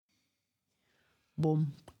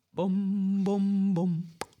Boom, boom, boom, boom,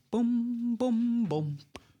 boom, boom, boom, boom,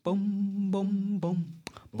 boom, boom,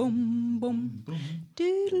 boom, boom,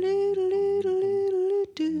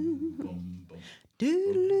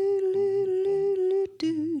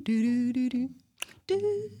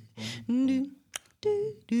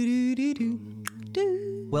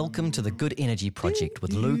 Welcome to the Good Energy Project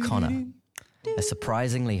with Lou Connor, a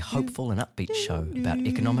surprisingly hopeful and upbeat show about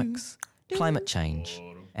economics, climate change,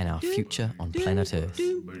 and our future on planet Earth.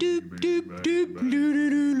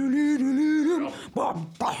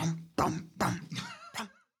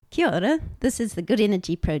 Kia ora, this is the Good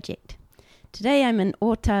Energy Project. Today I'm in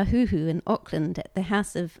Otahuhu in Auckland at the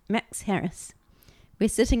house of Max Harris. We're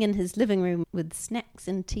sitting in his living room with snacks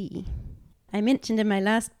and tea. I mentioned in my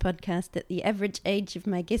last podcast that the average age of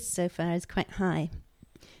my guests so far is quite high.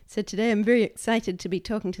 So today I'm very excited to be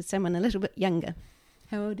talking to someone a little bit younger.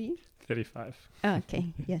 How old are you? 35. Oh, okay,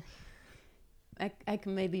 yeah. I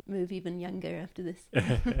can maybe move even younger after this.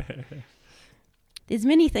 There's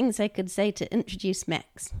many things I could say to introduce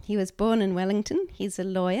Max. He was born in Wellington. He's a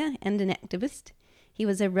lawyer and an activist. He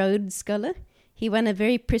was a Rhodes Scholar. He won a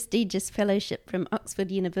very prestigious fellowship from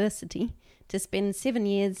Oxford University to spend 7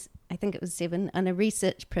 years, I think it was 7, on a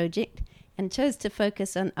research project and chose to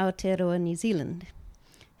focus on Aotearoa, New Zealand.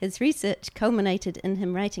 His research culminated in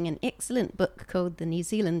him writing an excellent book called The New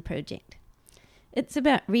Zealand Project. It's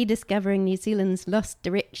about rediscovering New Zealand's lost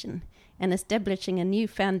direction and establishing a new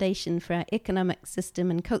foundation for our economic system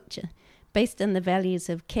and culture based on the values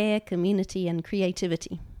of care, community and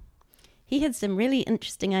creativity. He had some really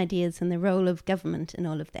interesting ideas on the role of government in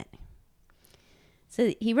all of that.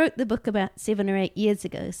 So he wrote the book about 7 or 8 years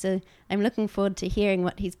ago, so I'm looking forward to hearing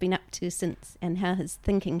what he's been up to since and how his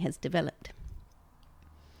thinking has developed.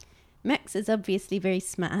 Max is obviously very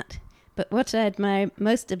smart, but what I admire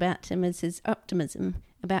most about him is his optimism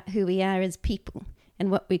about who we are as people and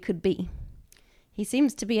what we could be. He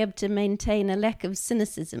seems to be able to maintain a lack of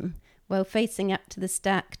cynicism while facing up to the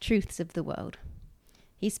stark truths of the world.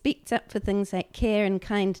 He speaks up for things like care and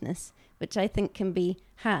kindness, which I think can be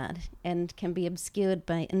hard and can be obscured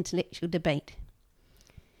by intellectual debate.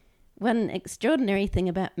 One extraordinary thing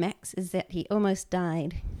about Max is that he almost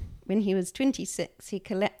died. When he was 26, he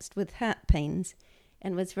collapsed with heart pains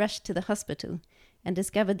and was rushed to the hospital and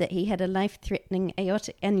discovered that he had a life-threatening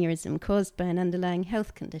aortic aneurysm caused by an underlying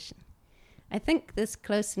health condition. I think this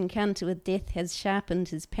close encounter with death has sharpened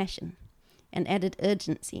his passion and added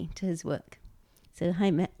urgency to his work. So,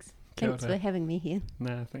 hi Max. Thanks for having me here.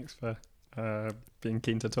 No, thanks for being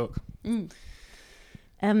keen to talk.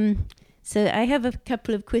 So I have a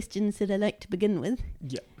couple of questions that I like to begin with.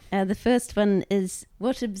 Yeah. The first one is,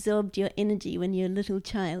 what absorbed your energy when you were a little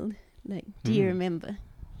child? Like, do you remember?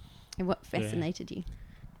 And what fascinated you?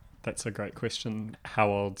 That's a great question. How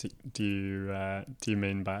old do you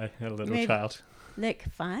mean by a little child? Like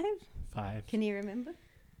 5? 5. Can you remember?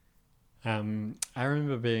 I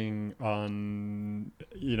remember being in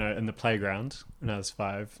the playground when I was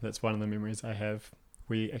 5. That's one of the memories I have.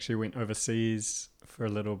 We actually went overseas for a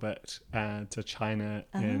little bit to China,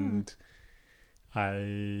 and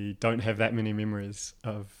I don't have that many memories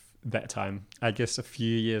of that time. I guess a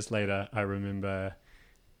few years later, I remember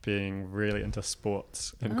being really into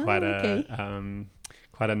sports in quite a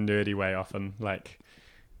nerdy way often, like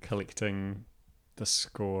collecting the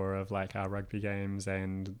score of like our rugby games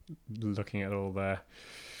and looking at all the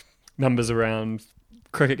numbers around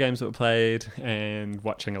cricket games that were played and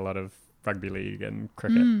watching a lot of rugby league and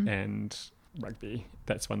cricket and rugby.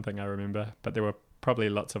 That's one thing I remember, but there were probably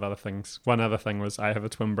lots of other things. One other thing was I have a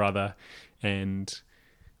twin brother, and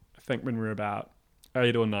I think when we were about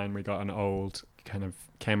 8 or 9 we got an old kind of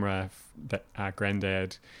camera that our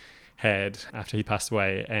granddad had after he passed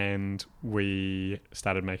away, and we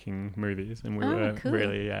started making movies, and we were cool.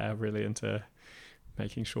 really into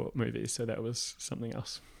making short movies, so that was something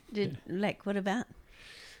else. What about?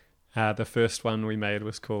 The first one we made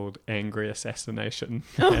was called Angry Assassination.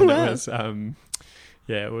 Oh, and wow. It was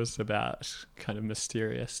it was about kind of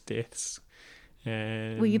mysterious deaths.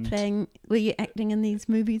 And were you acting in these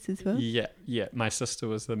movies as well? Yeah. My younger sister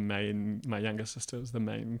was the main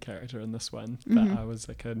character in this one, but I was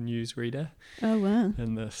like a newsreader. Oh wow.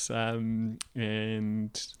 In this,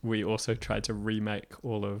 and we also tried to remake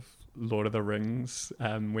all of Lord of the Rings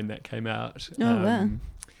when that came out. Oh wow.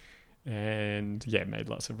 And made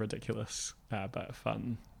lots of ridiculous but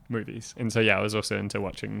fun movies. And so I was also into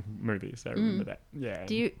watching movies. I remember that. Yeah.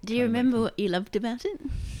 Do you remember what you loved about it?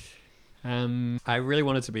 I really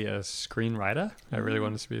wanted to be a screenwriter. I really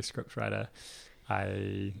wanted to be a scriptwriter.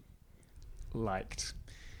 I liked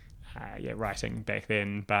writing back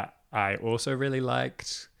then, but I also really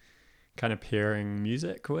liked kind of pairing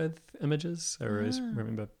music with images. I always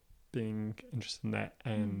remember being interested in that.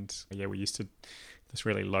 And yeah, we used to this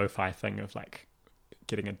really lo-fi thing of like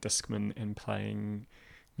getting a Discman and playing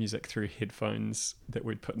music through headphones that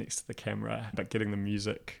we'd put next to the camera, but getting the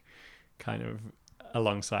music kind of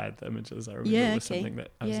alongside the images. I remember was something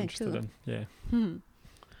that I was interested in. Yeah.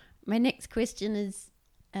 My next question is,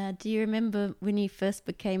 do you remember when you first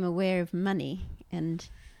became aware of money, and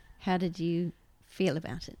how did you feel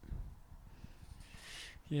about it?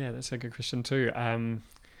 Yeah, that's a good question too.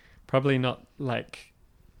 Probably not like,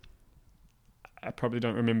 I probably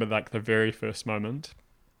don't remember like the very first moment.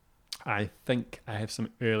 I think I have some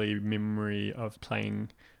early memory of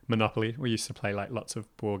playing Monopoly. We used to play like lots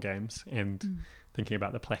of board games and thinking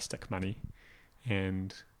about the plastic money,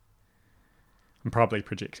 and I'm probably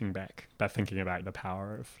projecting back, but thinking about the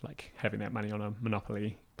power of like having that money on a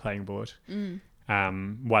Monopoly playing board.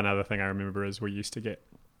 One other thing I remember is we used to get,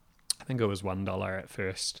 I think it was $1 at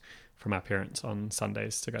first from our parents on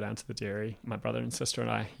Sundays to go down to the dairy. My brother and sister and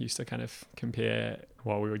I used to kind of compare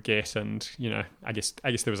what we would get, and you know, I guess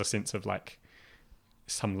there was a sense of like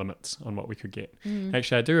some limits on what we could get.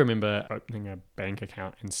 Actually, I do remember opening a bank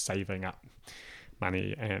account and saving up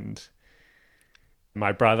money, and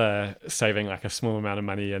my brother saving like a small amount of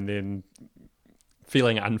money and then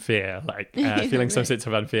feeling unfair, like feeling some sense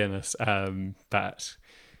of unfairness. But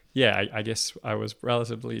yeah, I guess I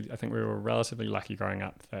think we were relatively lucky growing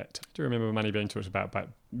up. That I do remember money being talked about, but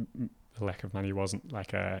the lack of money wasn't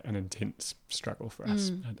like an intense struggle for us.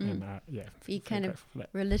 And yeah, you kind of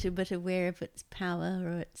were a little bit aware of its power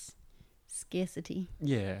or its scarcity.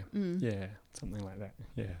 Yeah, yeah, something like that.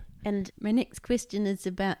 Yeah. And my next question is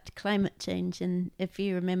about climate change, and if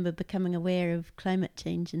you remember becoming aware of climate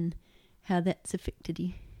change and how that's affected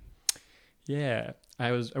you. Yeah,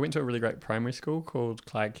 I went to a really great primary school called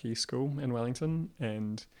Clyde Key School in Wellington,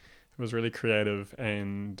 and it was really creative,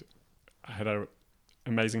 and I had an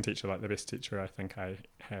amazing teacher, like the best teacher I think I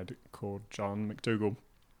had, called John McDougall.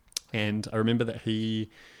 And I remember that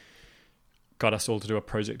he got us all to do a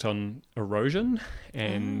project on erosion,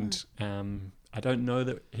 and I don't know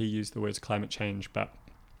that he used the words climate change, but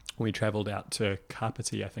we travelled out to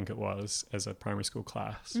Kapiti, I think it was, as a primary school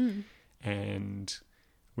class, and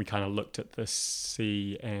we kind of looked at the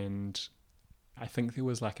sea, and I think there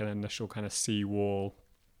was like an initial kind of sea wall,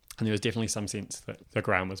 and there was definitely some sense that the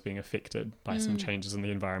ground was being affected by some changes in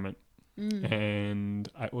the environment. And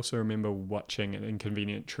I also remember watching An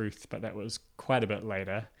Inconvenient Truth, but that was quite a bit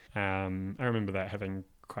later. I remember that having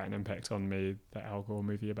quite an impact on me, the Al Gore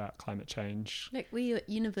movie about climate change. Like, were you at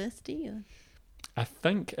university? Or? I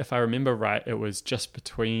think, if I remember right, it was just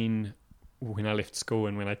between when I left school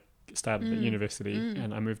and when I started at university,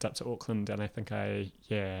 and I moved up to Auckland, and I think I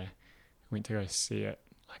went to go see it.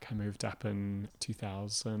 Like, I moved up in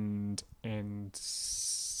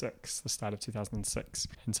 2006, the start of 2006,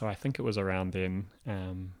 and so I think it was around then.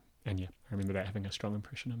 And yeah, I remember that having a strong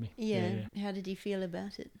impression on me. Yeah. How did you feel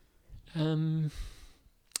about it?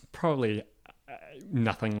 Probably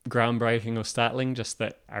nothing groundbreaking or startling, just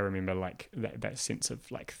that I remember like that sense of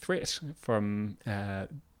like threat from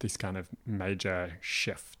these kind of major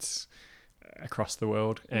shifts across the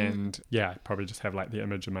world. And yeah, I probably just have like the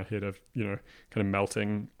image in my head of, you know, kind of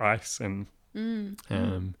melting ice. And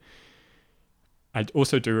I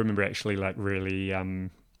also do remember actually like really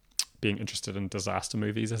being interested in disaster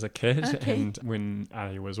movies as a kid. Okay. And when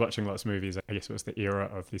I was watching lots of movies, I guess it was the era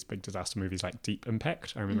of these big disaster movies like Deep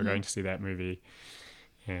Impact. I remember going to see that movie,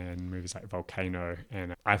 and movies like Volcano.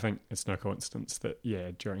 And I think it's no coincidence that, yeah,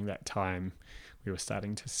 during that time we were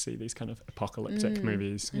starting to see these kind of apocalyptic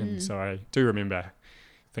movies. And so I do remember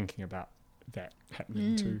thinking about that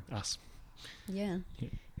happening to us. Yeah.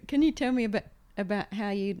 Can you tell me about how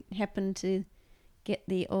you happened to get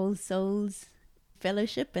the All Souls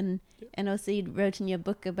Fellowship, and also you wrote in your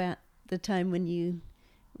book about the time when you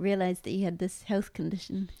realized that you had this health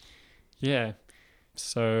condition? Yeah.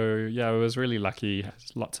 So yeah, I was really lucky.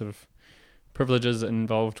 There's lots of privileges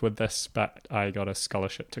involved with this, but I got a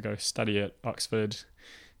scholarship to go study at Oxford.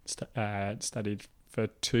 Studied for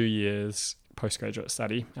 2 years postgraduate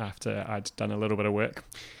study after I'd done a little bit of work.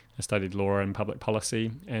 I studied law and public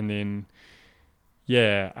policy, and then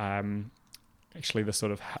actually the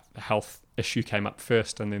sort of health issue came up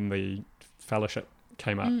first, and then the fellowship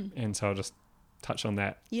came up, and so I'll just touch on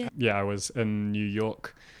that. I was in New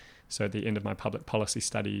York, so at the end of my public policy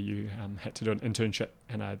study you had to do an internship,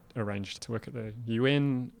 and I arranged to work at the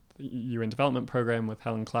UN Development Program with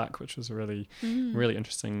Helen Clark, which was a really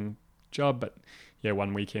interesting job. But yeah,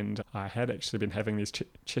 one weekend I had actually been having these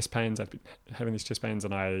chest pains. I'd been having these chest pains,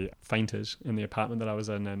 and I fainted in the apartment that I was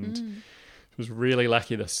in, and was really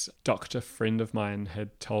lucky. This doctor friend of mine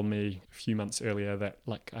had told me a few months earlier that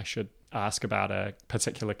like I should ask about a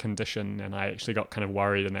particular condition, and I actually got kind of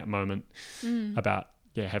worried in that moment about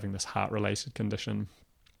having this heart-related condition.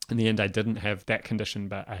 In the end, I didn't have that condition,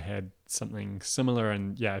 but I had something similar,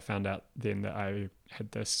 and I found out then that I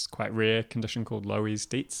had this quite rare condition called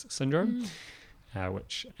Loeys-Dietz syndrome,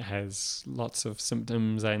 which has lots of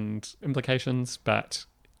symptoms and implications, but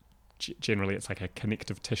generally it's like a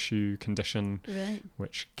connective tissue condition,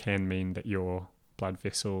 which can mean that your blood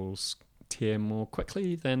vessels tear more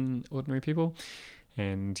quickly than ordinary people.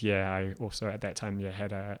 And I also at that time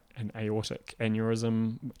had an aortic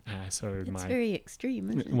aneurysm. So it's very extreme,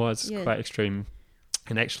 isn't it? It was quite extreme.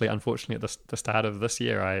 And actually, unfortunately, at the start of this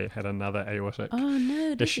year, I had another aortic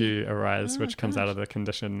issue arise, which comes out of the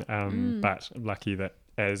condition. But I'm lucky that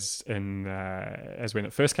as when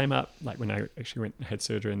it first came up, like when I actually went and had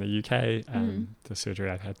surgery in the UK, the surgery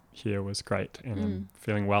I had here was great, and I'm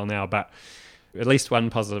feeling well now. But at least one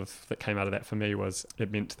positive that came out of that for me was it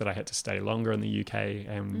meant that I had to stay longer in the UK.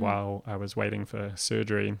 And while I was waiting for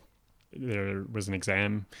surgery, there was an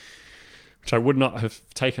exam which I would not have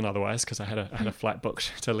taken otherwise, because I had a flight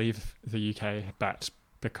booked to leave the UK. But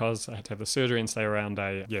because I had to have the surgery and stay around,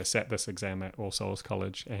 I sat this exam at All Souls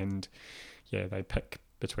College, and they pick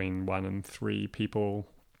between 1 and 3 people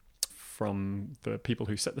from the people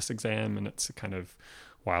who sit this exam, and it's a kind of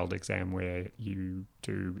wild exam where you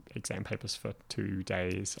do exam papers for 2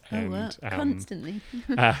 days. Constantly.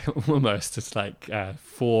 Almost. It's like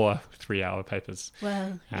 4 3-hour papers.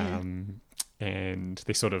 Wow. And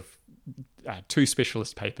they're sort of 2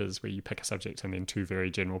 specialist papers where you pick a subject, and then 2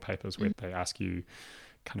 very general papers where they ask you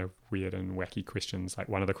kind of weird and wacky questions. Like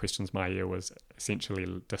one of the questions my year was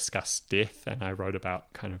essentially discuss death, and I wrote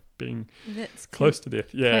about kind of being close to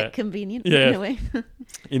death. Quite convenient in a way.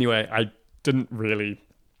 Anyway, I didn't really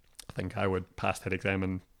think I would pass that exam,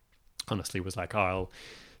 and honestly was like, I'll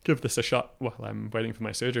give this a shot while I'm waiting for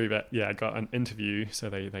my surgery. But I got an interview, so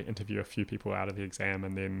they interview a few people out of the exam,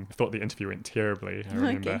 and then I thought the interview went terribly, I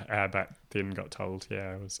remember, but then got told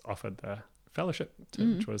I was offered the fellowship,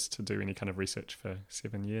 which was to do any kind of research for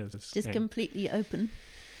 7 years. Just completely open.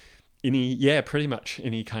 Pretty much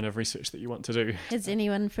any kind of research that you want to do. Has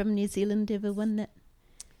anyone from New Zealand ever won that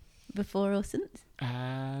before or since?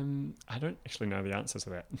 I don't actually know the answer to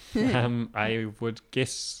that. I would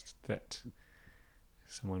guess that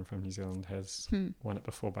someone from New Zealand has won it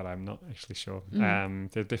before, but I'm not actually sure. They're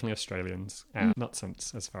definitely Australians, not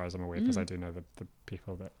since, as far as I'm aware, because I do know the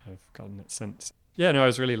people that have gotten it since. I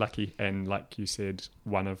was really lucky, and like you said,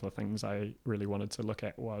 one of the things I really wanted to look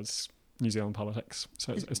at was New Zealand politics.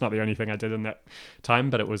 So it's not the only thing I did in that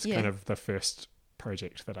time, but it was kind of the first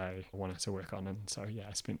project that I wanted to work on. And so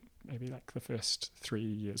I spent maybe like the first 3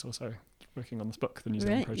 years or so working on this book, the New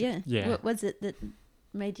Zealand project. What was it that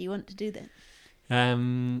made you want to do that?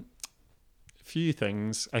 A few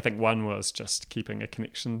things. I think one was just keeping a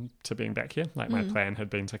connection to being back here. Like my plan had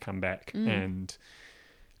been to come back, and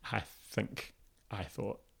I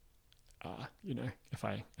thought, if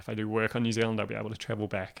I do work on New Zealand, I'll be able to travel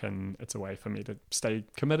back, and it's a way for me to stay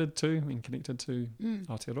committed to and connected to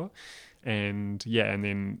Aotearoa. And and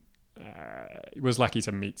then was lucky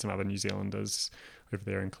to meet some other New Zealanders over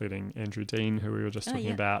there, including Andrew Dean, who we were just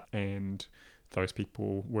talking about, and those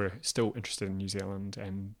people were still interested in New Zealand.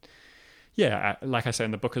 And like I say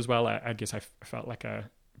in the book as well, I guess I felt like a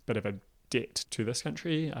bit of a debt to this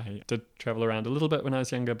country. I did travel around a little bit when I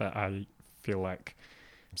was younger, but I feel like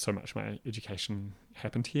so much of my education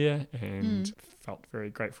happened here, and felt very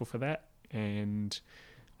grateful for that. And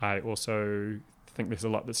I also think there's a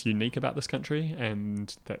lot that's unique about this country,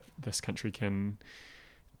 and that this country can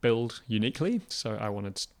build uniquely. So I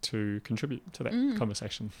wanted to contribute to that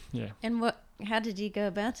conversation. And how did you go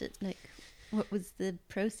about it? Like, what was the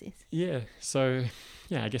process? So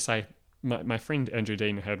I guess my friend Andrew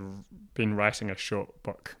Dean had been writing a short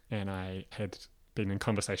book, and I had been in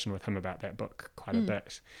conversation with him about that book quite a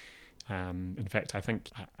bit. In fact, I think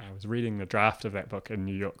I was reading the draft of that book in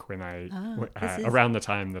New York when around the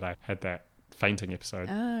time that I had that fainting episode.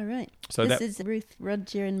 Right. So this is Ruth,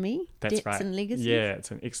 Roger and Me, that's Debts right. and Legacies.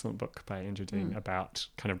 It's an excellent book by Andrew Dean about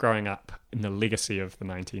kind of growing up in the legacy of the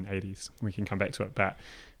 1980s. We can come back to it, but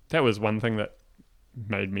that was one thing that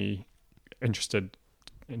made me interested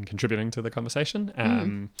in contributing to the conversation.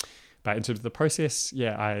 But in terms of the process,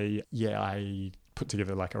 I put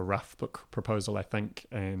together like a rough book proposal, I think,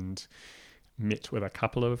 and met with a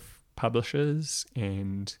couple of publishers,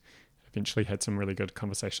 and eventually had some really good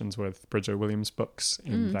conversations with Bridger Williams Books,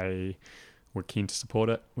 and they were keen to support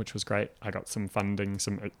it, which was great. I got some funding,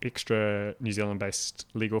 some extra New Zealand-based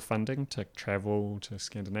legal funding to travel to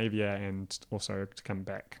Scandinavia and also to come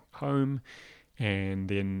back home. And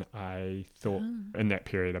then I thought in that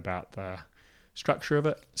period about the structure of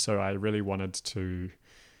it. So I really wanted to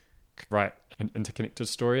write an interconnected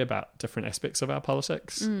story about different aspects of our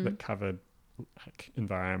politics that covered like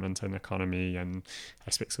environment and economy and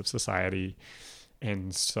aspects of society.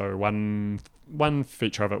 And so one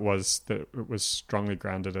feature of it was that it was strongly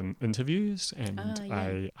grounded in interviews. And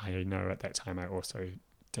I know at that time I also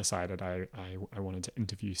decided I wanted to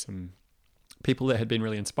interview some people that had been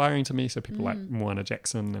really inspiring to me. So people like Moana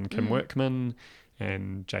Jackson and Kim Workman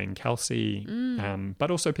and Jane Kelsey,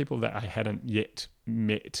 but also people that I hadn't yet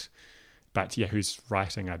met, but whose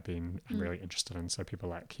writing I'd been really interested in. So people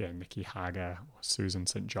like Nikki Hager or Susan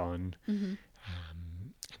St. John, and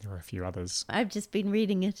there were a few others. I've just been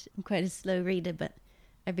reading it. I'm quite a slow reader, but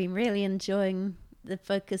I've been really enjoying the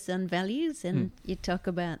focus on values. And you talk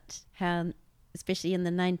about how, especially in the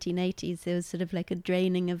 1980s, there was sort of like a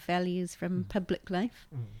draining of values from public life,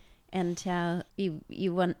 and how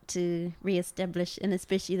you want to reestablish, and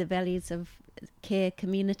especially the values of care,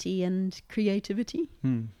 community, and creativity.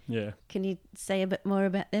 Yeah. Can you say a bit more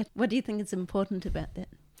about that? What do you think is important about that?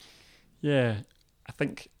 Yeah, I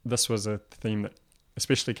think this was a theme that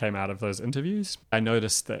especially came out of those interviews. I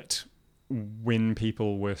noticed that when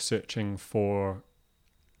people were searching for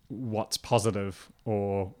what's positive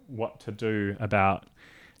or what to do about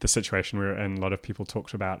the situation we're in, a lot of people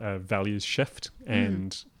talked about a values shift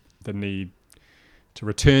and the need to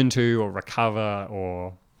return to or recover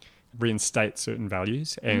or reinstate certain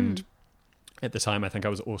values. And at the time, I think I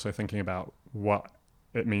was also thinking about what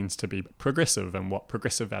it means to be progressive and what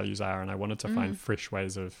progressive values are. And I wanted to find fresh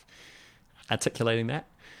ways of articulating that.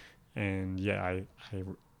 And I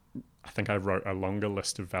think I wrote a longer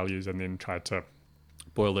list of values and then tried to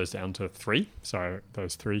boil those down to 3. So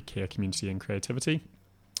those 3: care, community, and creativity.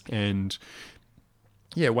 And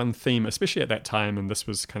one theme, especially at that time, and this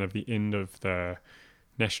was kind of the end of the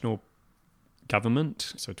national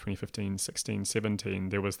government, so 2015, 16, 17,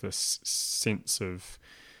 there was this sense of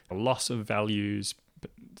a loss of values.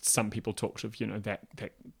 But some people talked of,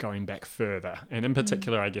 that going back further. And in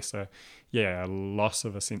particular, I guess, a loss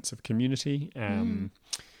of a sense of community,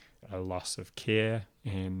 a loss of care,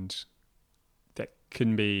 and that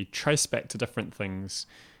can be traced back to different things.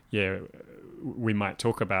 We might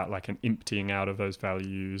talk about like an emptying out of those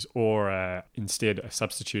values, or instead a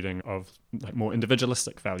substituting of like more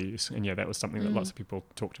individualistic values. And that was something that lots of people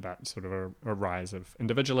talked about, sort of a rise of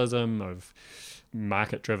individualism, of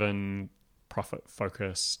market-driven,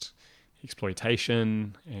 profit-focused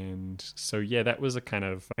exploitation. And so that was a kind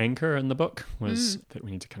of anchor in the book, was that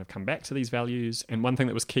we need to kind of come back to these values. And one thing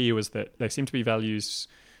that was key was that they seem to be values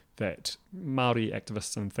that Māori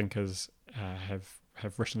activists and thinkers have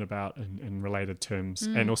written about in related terms.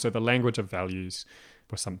 And also the language of values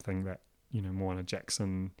was something that Moana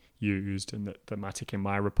Jackson used, and that the Matike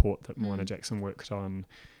Mai report that Moana Jackson worked on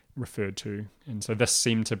referred to. And so this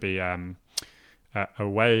seemed to be a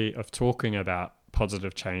way of talking about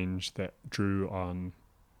positive change that drew on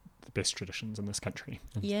the best traditions in this country.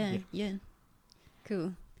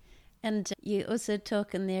 Cool. And you also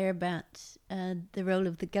talk in there about the role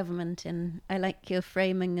of the government, and I like your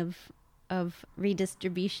framing of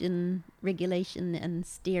redistribution, regulation, and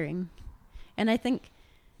steering. And I think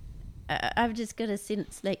I've just got a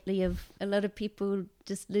sense lately of a lot of people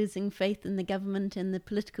just losing faith in the government and the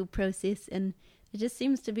political process, and there just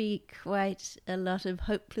seems to be quite a lot of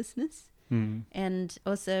hopelessness and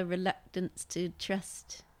also reluctance to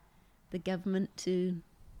trust the government to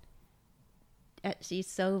actually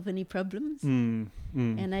solve any problems. And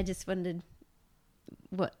I just wondered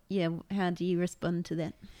how do you respond to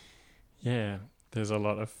that? There's a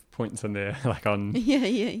lot of points in there, like on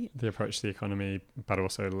the approach to the economy, but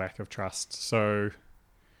also lack of trust. So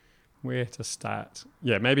where to start?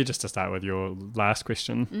 Maybe just to start with your last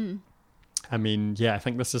question. I mean, I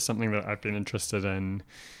think this is something that I've been interested in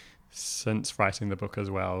since writing the book as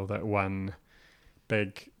well, that one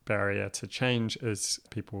big barrier to change is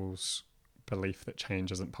people's belief that change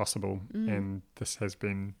isn't possible. And this has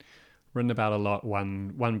been written about a lot.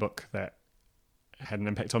 One book that had an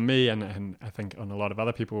impact on me and I think on a lot of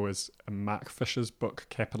other people was Mark Fisher's book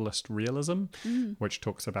Capitalist Realism, which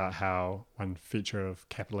talks about how one feature of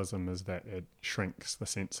capitalism is that it shrinks the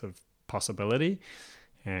sense of possibility.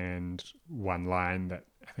 And one line that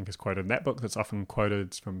I think is quoted in that book that's often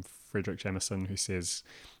quoted is from Frederick Jameson, who says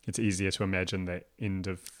it's easier to imagine the end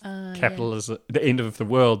of capitalism, the end of the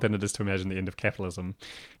world, than it is to imagine the end of capitalism.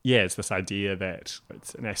 It's this idea that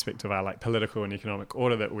it's an aspect of our like political and economic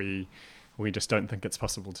order that we we just don't think it's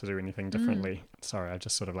possible to do anything differently. Sorry, I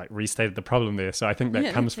just sort of like restated the problem there. So I think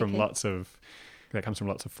that comes from lots of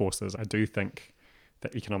forces. I do think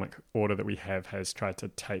the economic order that we have has tried to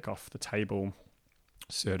take off the table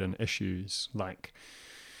certain issues like,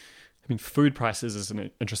 I mean, food prices is an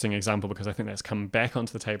interesting example because I think that's come back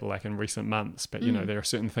onto the table like in recent months. But, you know, there are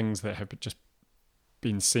certain things that have just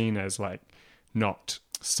been seen as like not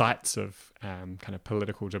sites of kind of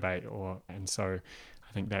political debate, and so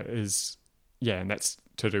I think that is, and that's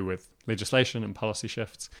to do with legislation and policy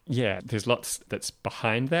shifts. Yeah, there's lots that's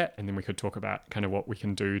behind that, and then we could talk about kind of what we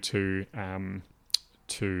can do to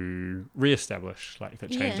re-establish like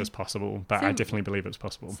that change is possible. But I definitely believe it's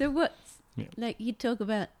possible. So what's like you talk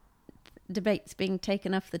about debates being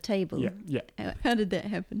taken off the table? Yeah. How did that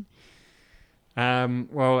happen?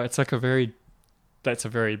 Well, it's like that's a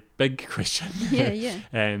very big question. Yeah.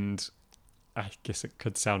 And I guess it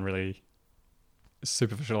could sound really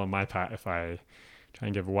superficial on my part if I try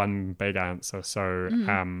and give one big answer. So,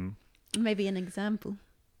 maybe an example.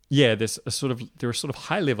 Yeah, there are sort of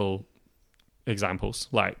high level examples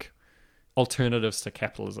like alternatives to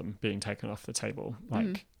capitalism being taken off the table.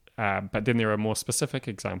 Like, but then there are more specific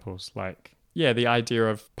examples like, the idea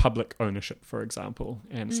of public ownership, for example,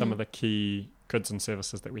 and some of the key goods and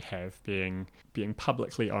services that we have being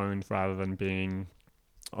publicly owned rather than being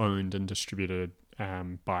owned and distributed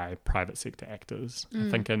by private sector actors. I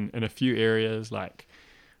think in a few areas like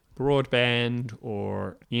broadband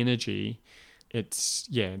or energy, it's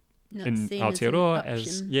Not in seen Aotearoa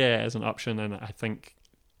as an option. as an option, and I think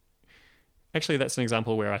actually that's an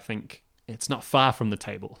example where I think it's not far from the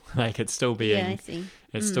table. Like it's still being I see.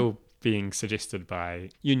 it's still being suggested by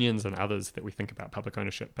unions and others that we think about public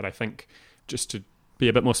ownership. But I think just to be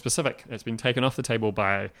a bit more specific, it's been taken off the table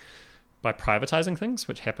by privatizing things,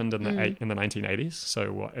 which happened in the 1980s.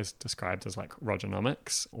 So what is described as like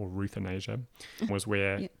Rogernomics or Ruthanasia was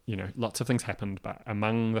where, lots of things happened. But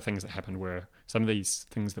among the things that happened were some of these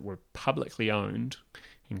things that were publicly owned,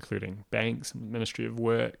 including banks and the Ministry of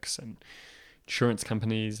Works and insurance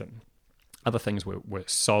companies and other things were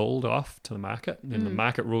sold off to the market. And the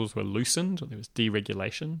market rules were loosened. There was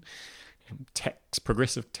deregulation. And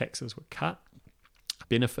progressive taxes were cut.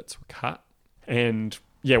 Benefits were cut. And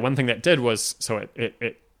one thing that did was, so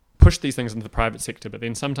it pushed these things into the private sector, but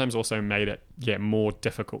then sometimes also made it, more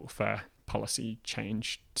difficult for policy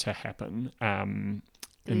change to happen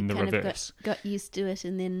in the reverse. Got used to it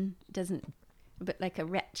and then doesn't, a bit like a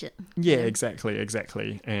ratchet. Yeah,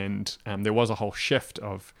 exactly. And there was a whole shift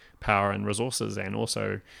of power and resources, and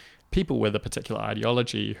also people with a particular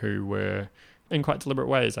ideology who were, in quite deliberate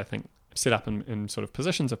ways, I think, set up in sort of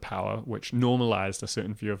positions of power which normalized a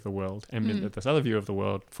certain view of the world and meant that this other view of the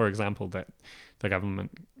world, for example, that the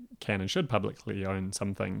government can and should publicly own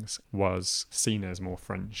some things, was seen as more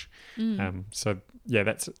fringe. So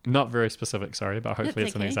that's not very specific, sorry, but hopefully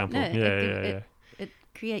it's an example. No, it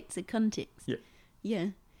creates a context. Yeah.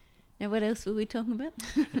 Now what else were we talking about?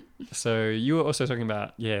 So you were also talking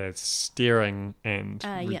about steering and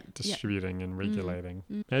distributing and regulating.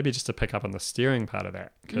 Maybe just to pick up on the steering part of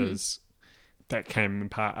that, because that came in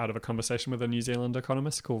part out of a conversation with a New Zealand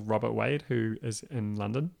economist called Robert Wade, who is in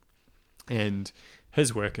London, and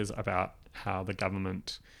his work is about how the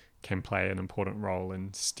government can play an important role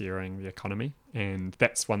in steering the economy, and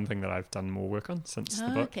that's one thing that I've done more work on since the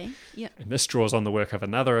book. Okay, And this draws on the work of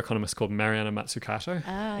another economist called Mariana Mazzucato,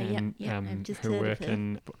 I've just who heard work of her.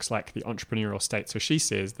 in books like The Entrepreneurial State. So she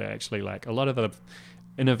says that actually, like, a lot of the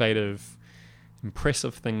innovative,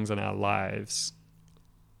 impressive things in our lives,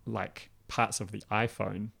 like parts of the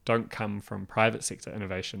iPhone, don't come from private sector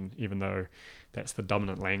innovation, even though that's the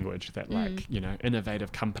dominant language that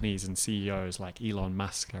innovative companies and CEOs like Elon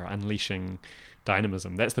Musk are unleashing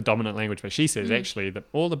dynamism. That's the dominant language. But she says actually that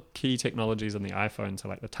all the key technologies on the iPhone, so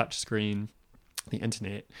like the touch screen, the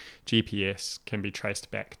internet, GPS, can be traced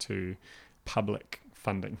back to public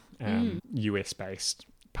funding, US based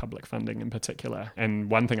public funding in particular. And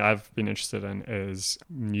one thing I've been interested in is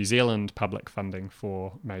New Zealand public funding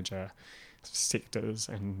for major sectors,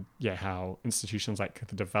 and how institutions like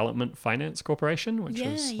the Development Finance Corporation, which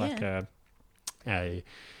was like a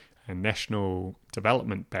national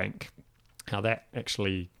development bank, how that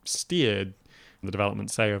actually steered the development,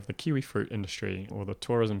 say, of the kiwi fruit industry or the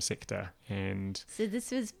tourism sector. And So this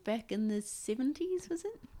was back in the 70s, was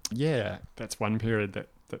it? That's one period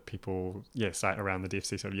that people cite around the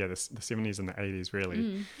DFC. So the 70s and the 80s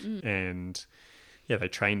really. And they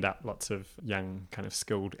trained up lots of young kind of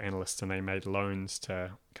skilled analysts, and they made loans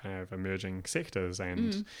to kind of emerging sectors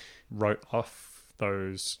and wrote off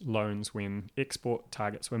those loans when export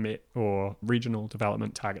targets were met or regional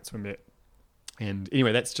development targets were met. And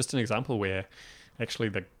anyway, that's just an example where actually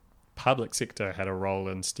the public sector had a role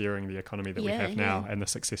in steering the economy that we have now and the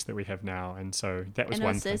success that we have now. And so that was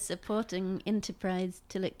one thing. And also supporting enterprise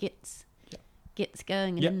till it gets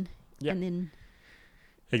going and then...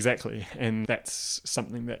 Exactly. And that's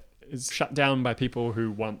something that is shut down by people who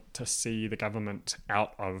want to see the government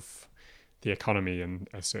out of the economy in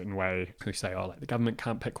a certain way, who say, oh, like the government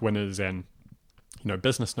can't pick winners and, you know,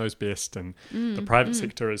 business knows best and the private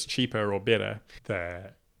sector is cheaper or better.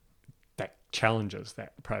 That challenges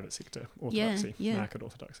that private sector orthodoxy, market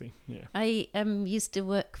orthodoxy. Yeah. I used to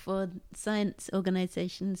work for science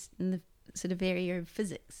organizations in the sort of area of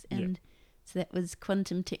physics, and so that was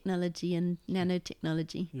quantum technology and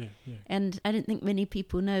nanotechnology. Yeah. And I don't think many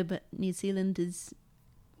people know, but New Zealand is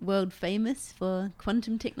world famous for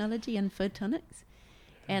quantum technology and photonics.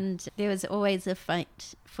 And there was always a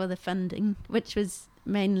fight for the funding, which was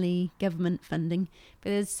mainly government funding. But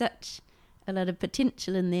there's such a lot of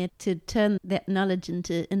potential in there to turn that knowledge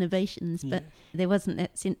into innovations. But there wasn't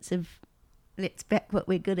that sense of let's back what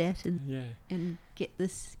we're good at and get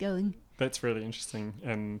this going. That's really interesting.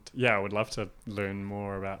 And I would love to learn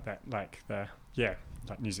more about that, like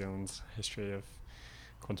New Zealand's history of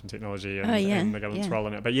quantum technology and the government's role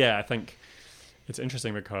in it. But I think it's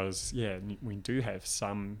interesting because we do have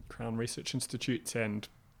some Crown Research Institutes and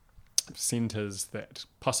centres that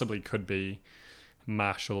possibly could be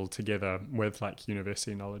marshalled together with like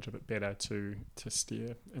university knowledge a bit better to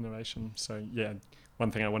steer innovation. So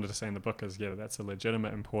one thing I wanted to say in the book is that's a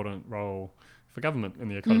legitimate important role for government in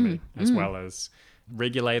the economy, as well as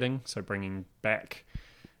regulating, so bringing back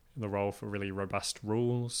the role for really robust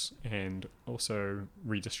rules, and also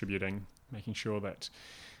redistributing, making sure that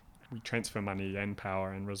we transfer money and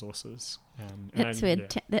power and resources. That's where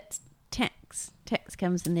tax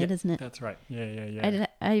comes in there, doesn't it? That's right. Yeah.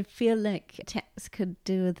 I feel like tax could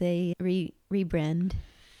do with a rebrand.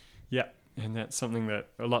 Yeah, and that's something that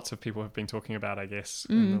lots of people have been talking about, I guess,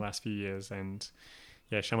 in the last few years. And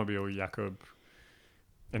Shamabil, Jakub,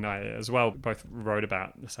 and I as well both wrote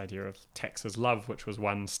about this idea of tax as love, which was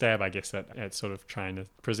one stab, I guess, at sort of trying to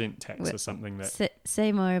present tax as something that...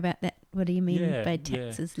 Say more about that. What do you mean by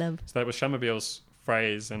tax as love? So that was Shamabil's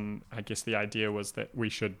phrase, and I guess the idea was that we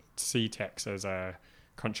should see tax as a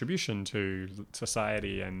contribution to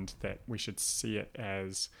society, and that we should see it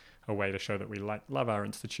as a way to show that we love our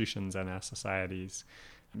institutions and our societies.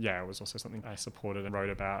 It was also something I supported and wrote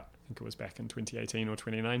about. I think it was back in 2018 or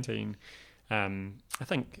 2019. I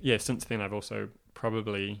think, since then I've also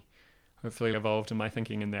probably hopefully evolved in my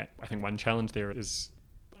thinking, in that I think one challenge there is,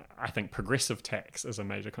 I think progressive tax is a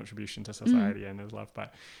major contribution to society and is loved,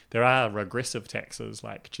 but there are regressive taxes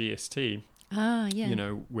like GST, you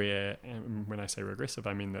know, where, when I say regressive,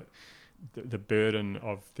 I mean that the burden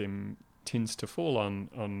of them tends to fall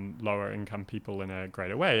on lower income people in a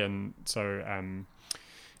greater way. And so...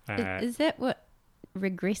 is that what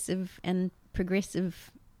regressive and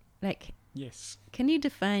progressive, like... Yes. Can you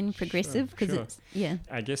define progressive? Because sure. it's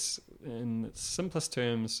I guess in its simplest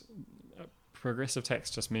terms, progressive tax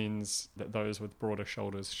just means that those with broader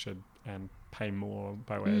shoulders should pay more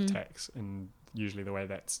by way of tax, and usually the way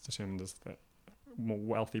that's determined is that more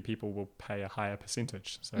wealthy people will pay a higher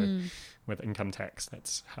percentage. So with income tax,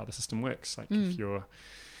 that's how the system works. Like if you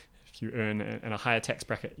earn in a higher tax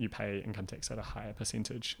bracket, you pay income tax at a higher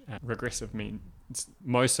percentage. Regressive means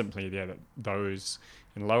most simply that those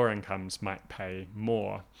in lower incomes might pay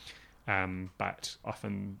more, but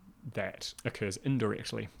often that occurs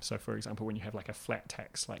indirectly. So for example, when you have like a flat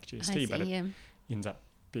tax like GST, it ends up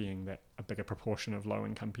being that a bigger proportion of low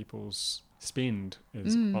income people's spend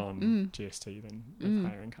is on GST than with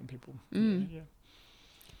higher income people.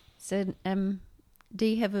 So do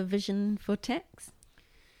you have a vision for tax?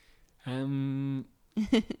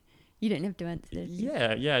 You don't have to answer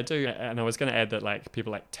that. Yeah, I do. And I was going to add that like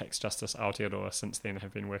people like Tax Justice Aotearoa since then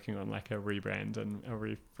have been working on like a rebrand and a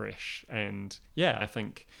refresh. And I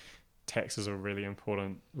think tax is a really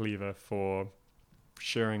important lever for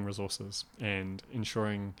sharing resources and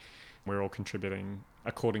ensuring we're all contributing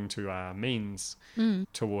according to our means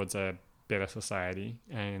towards a better society.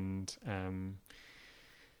 And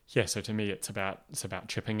so to me it's about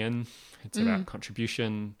chipping in, it's about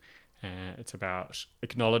contribution. It's about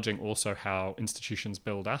acknowledging also how institutions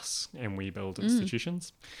build us and we build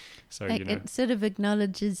institutions. So, it sort of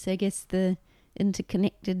acknowledges, I guess, the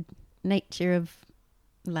interconnected nature of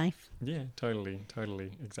life. Yeah, totally,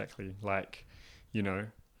 exactly. Like,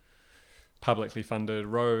 publicly funded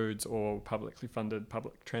roads or publicly funded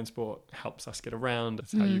public transport helps us get around.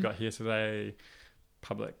 It's how you got here today.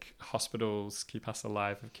 Public hospitals keep us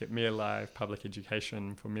alive, have kept me alive. Public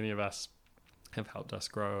education for many of us have helped us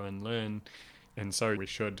grow and learn. And so we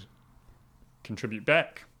should contribute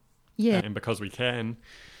back. Yeah. And because we can,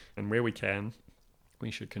 and where we can, we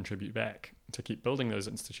should contribute back to keep building those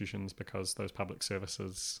institutions, because those public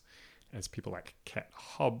services, as people like Kat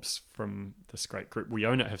Hobbs from this great group We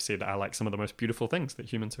Own It have said, are like some of the most beautiful things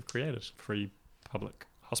that humans have created. Free public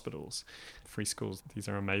hospitals, free schools. These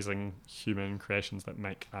are amazing human creations that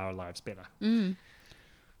make our lives better.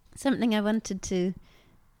 Something I wanted to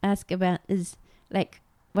ask about is, like,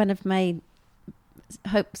 one of my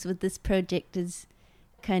hopes with this project is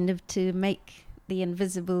kind of to make the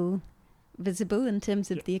invisible visible in terms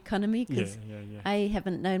of the economy, because I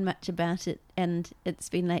haven't known much about it, and it's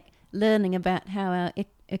been like learning about how our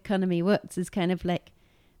economy works is kind of like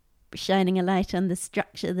shining a light on the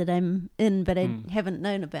structure that I'm in, but I haven't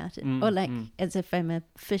known about it. Or like as if I'm a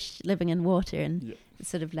fish living in water and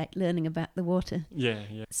sort of like learning about the water.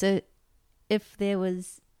 So if there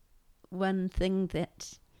was one thing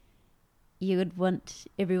that you would want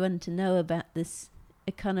everyone to know about this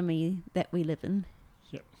economy that we live in,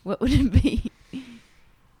 what would it be?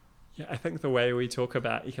 Yeah, I think the way we talk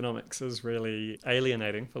about economics is really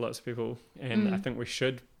alienating for lots of people, and I think we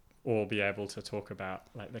should all be able to talk about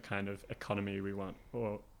like the kind of economy we want.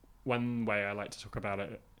 Or one way I like to talk about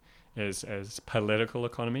it is as political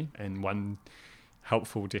economy, and one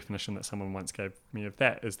helpful definition that someone once gave me of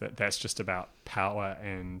that is that that's just about power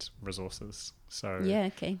and resources. So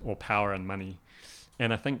or power and money.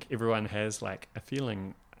 And I think everyone has like a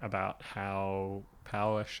feeling about how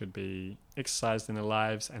power should be exercised in their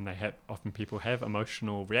lives, and often people have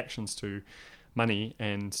emotional reactions to money.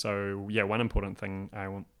 And so one important thing I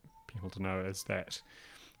want people to know is that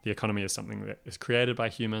the economy is something that is created by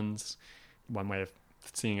humans. One way of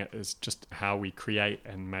seeing it is just how we create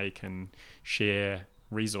and make and share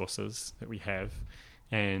resources that we have,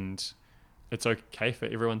 and it's okay for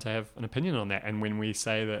everyone to have an opinion on that. And when we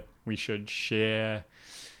say that we should share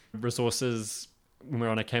resources when we're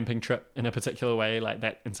on a camping trip in a particular way, like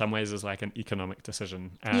that in some ways is like an economic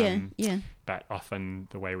decision. But often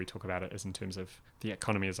the way we talk about it is in terms of the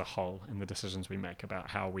economy as a whole and the decisions we make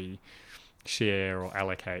about how we share or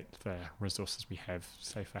allocate the resources we have,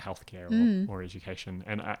 say for healthcare or education.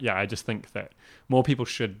 And I just think that more people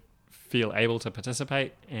should feel able to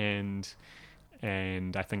participate, and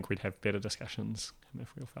I think we'd have better discussions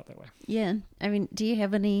if we all felt that way. Yeah, I mean, do you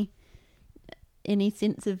have any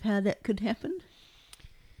sense of how that could happen?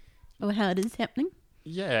 Or how it is happening?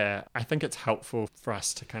 Yeah, I think it's helpful for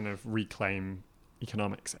us to kind of reclaim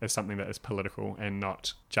economics as something that is political and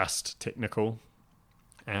not just technical.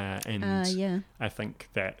 I think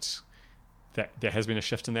that there has been a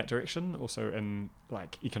shift in that direction also in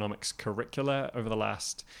like economics curricula over the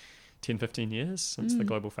last 10-15 years, since the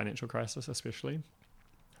global financial crisis especially.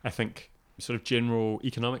 I think sort of general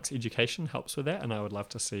economics education helps with that, and I would love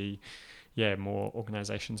to see more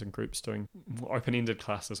organizations and groups doing more open-ended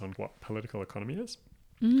classes on what political economy is.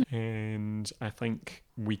 And I think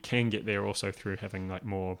we can get there also through having like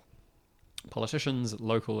more politicians at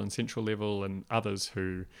local and central level and others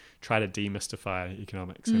who try to demystify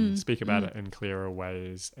economics and speak about it in clearer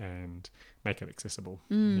ways and make it accessible.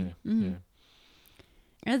 I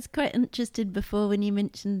was quite interested before when you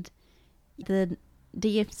mentioned the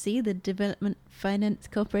DFC, the Development Finance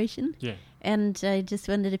Corporation. And I just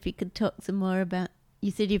wondered if you could talk some more about, you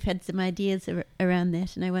said you've had some ideas around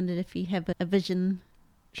that, and I wondered if you have a vision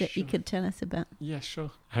that you could tell us about. Yeah, sure.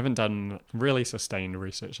 I haven't done really sustained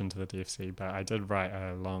research into the DFC, but I did write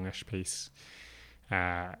a longish piece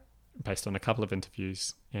based on a couple of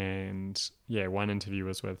interviews. And one interview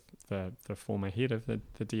was with the former head of the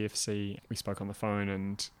DFC. We spoke on the phone,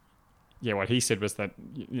 and what he said was that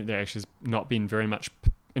there actually has not been very much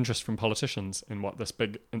interest from politicians in what this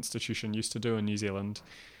big institution used to do in New Zealand.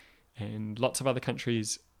 And lots of other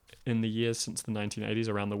countries in the years since the 1980s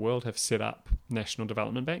around the world have set up national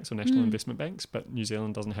development banks or national investment banks, but New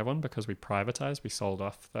Zealand doesn't have one because we privatized, we sold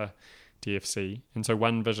off the DFC. And so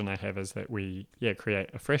one vision I have is that we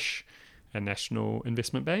create a national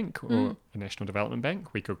investment bank or a national development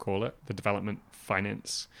bank. We could call it the Development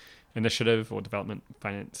Finance Initiative or Development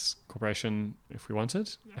Finance Corporation if we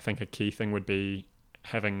wanted. I think a key thing would be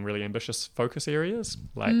having really ambitious focus areas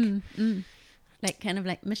like kind of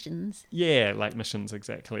like missions. Yeah, like missions,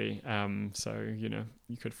 exactly. So,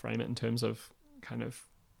 you could frame it in terms of kind of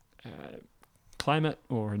climate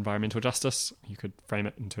or environmental justice. You could frame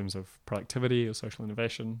it in terms of productivity or social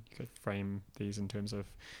innovation. You could frame these in terms of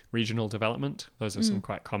regional development. Those are some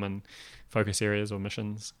quite common focus areas or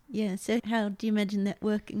missions. Yeah, so how do you imagine that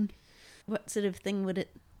working? What sort of thing would it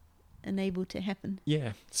enable to happen?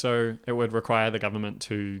 Yeah, so it would require the government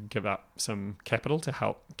to give up some capital to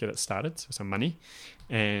help get it started, so some money,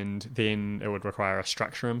 and then it would require a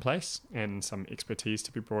structure in place and some expertise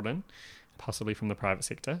to be brought in, possibly from the private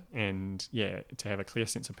sector, and to have a clear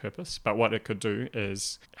sense of purpose. But what it could do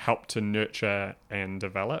is help to nurture and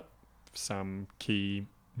develop some key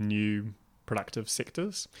new productive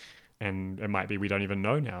sectors, and it might be we don't even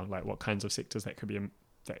know now like what kinds of sectors that could be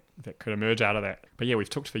that could emerge out of that. But we've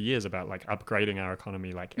talked for years about like upgrading our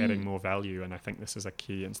economy, like adding more value, and I think this is a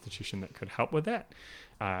key institution that could help with that.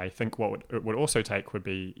 I think what it would also take would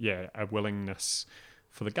be a willingness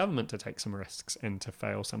for the government to take some risks and to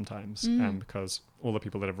fail sometimes, because all the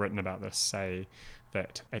people that have written about this say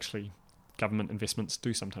that actually government investments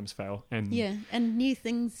do sometimes fail, and new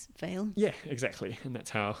things fail. Yeah, exactly, and that's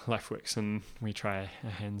how life works, and we try our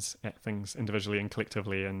hands at things individually and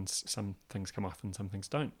collectively, and some things come off and some things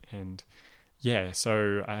don't. And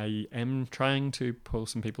so I am trying to pull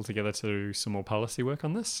some people together to do some more policy work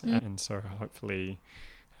on this, and so hopefully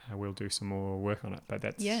we'll do some more work on it. But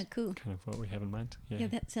that's cool. Kind of what we have in mind. Yeah,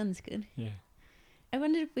 that sounds good. I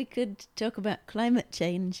wondered if we could talk about climate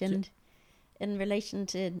change and in relation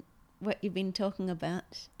to what you've been talking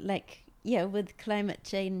about, like, with climate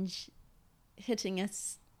change hitting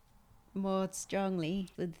us more strongly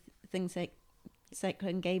with things like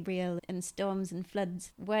Cyclone Gabriel and storms and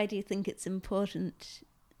floods. Why do you think it's important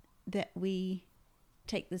that we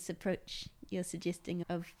take this approach you're suggesting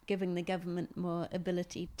of giving the government more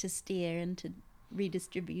ability to steer and to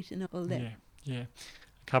redistribute and all that? A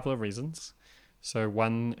couple of reasons. So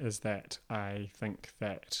one is that I think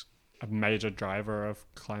that a major driver of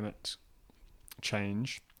climate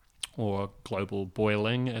change, or global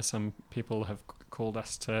boiling, as some people have called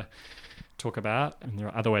us to talk about, and there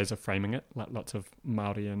are other ways of framing it, like lots of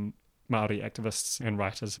Māori activists and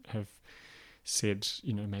writers have said,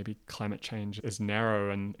 maybe climate change is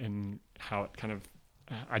narrow in how it kind of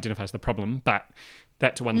identifies the problem. But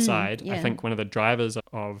that to one side, I think one of the drivers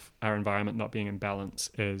of our environment not being in balance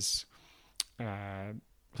is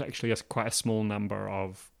actually quite a small number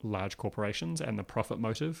of large corporations and the profit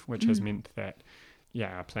motive, which has meant that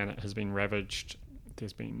our planet has been ravaged.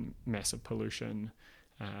 There's been massive pollution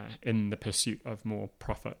in the pursuit of more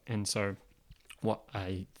profit. And so what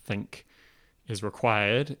I think is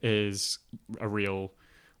required is a real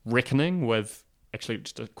reckoning with actually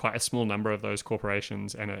just quite a small number of those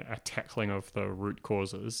corporations and a tackling of the root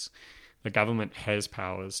causes. The government has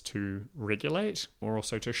powers to regulate or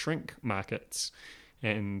also to shrink markets.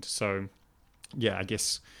 And so, I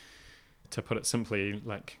guess to put it simply,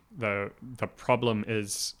 like the problem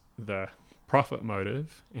is the profit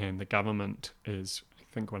motive, and the government is, I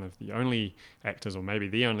think, one of the only actors, or maybe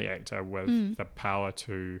the only actor with the power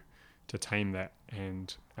to tame that.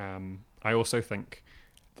 And I also think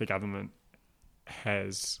the government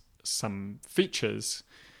has some features,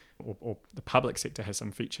 or the public sector has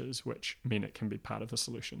some features which mean it can be part of the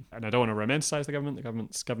solution. And I don't want to romanticize the government.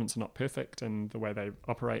 Governments are not perfect, and the way they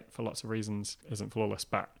operate for lots of reasons isn't flawless,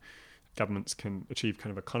 but governments can achieve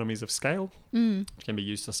kind of economies of scale. It can be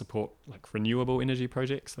used to support like renewable energy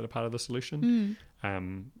projects that are part of the solution.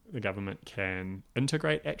 The government can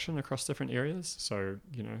integrate action across different areas. So,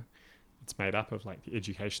 it's made up of like the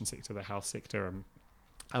education sector, the health sector, and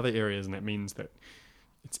other areas, and that means that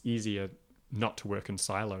it's easier not to work in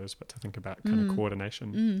silos, but to think about kind of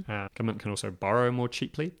coordination. Government can also borrow more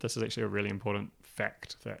cheaply. This is actually a really important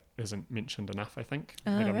fact that isn't mentioned enough, I think.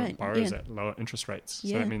 The government borrows at lower interest rates.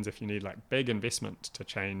 So that means if you need like big investment to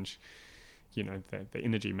change, the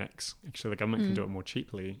energy mix, actually the government can do it more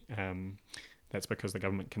cheaply. That's because the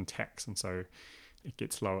government can tax, and so it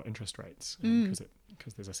gets lower interest rates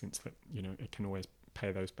because there's a sense that, it can always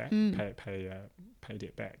pay those back, pay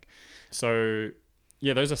debt back. So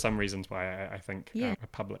those are some reasons why I think a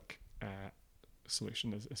public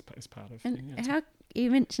solution is part of. And how you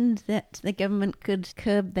mentioned that the government could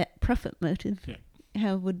curb that profit motive.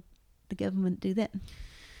 How would the government do that?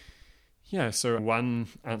 So one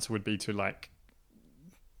answer would be to like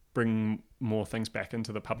bring more things back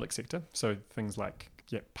into the public sector. So things like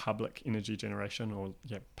public energy generation, or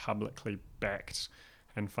publicly backed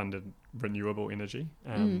and funded renewable energy.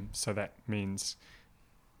 So that means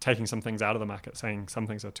taking some things out of the market, saying some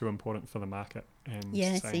things are too important for the market, and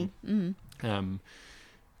saying,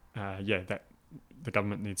 that the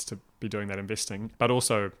government needs to be doing that investing. But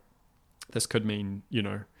also this could mean,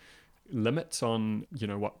 limits on,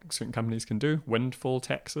 what certain companies can do. Windfall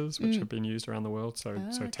taxes, which have been used around the world. So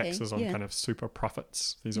taxes on kind of super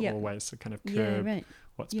profits. These are all ways to kind of curb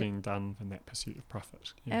what's being done in that pursuit of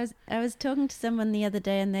profit. I was talking to someone the other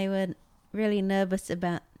day, and they were really nervous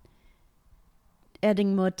about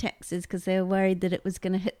adding more taxes because they were worried that it was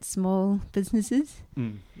going to hit small businesses.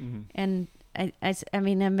 And I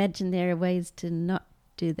mean, I imagine there are ways to not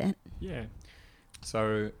do that. Yeah.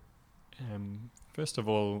 So, first of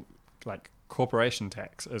all, like corporation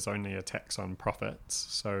tax is only a tax on profits.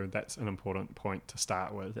 So that's an important point to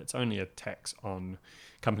start with. It's only a tax on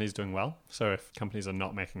companies doing well. So if companies are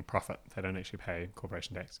not making profit, they don't actually pay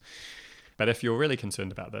corporation tax. But if you're really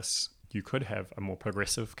concerned about this, you could have a more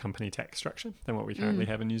progressive company tax structure than what we currently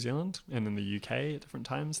have in New Zealand. And in the UK at different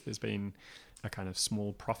times, there's been a kind of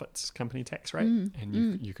small profits company tax rate.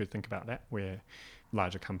 And you could think about that, where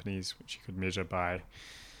larger companies, which you could measure by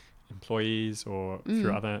employees or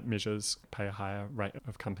through other measures, pay a higher rate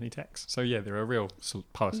of company tax. So yeah, there are real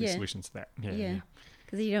policy solutions to that. Yeah.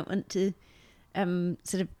 Because you don't want to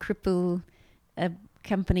sort of cripple a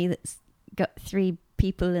company that's got 3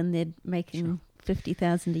 people and they're making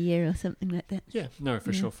 50,000 a year or something like that. Yeah, no,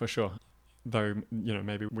 for sure. Though,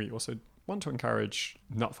 maybe we also want to encourage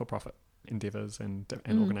not-for-profit endeavours and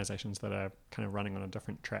organisations that are kind of running on a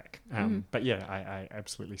different track. But yeah, I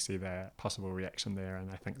absolutely see the possible reaction there, and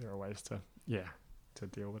I think there are ways to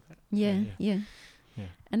deal with that. Yeah.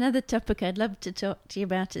 Another topic I'd love to talk to you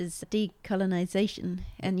about is decolonisation,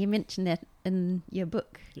 and you mentioned that in your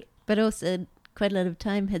book, but also quite a lot of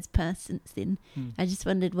time has passed since then. I just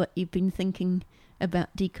wondered what you've been thinking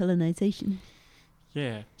about decolonisation.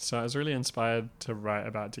 Yeah, so I was really inspired to write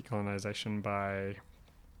about decolonisation by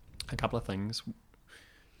a couple of things.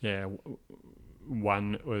 Yeah,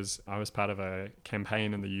 one was I was part of a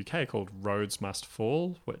campaign in the UK called Roads Must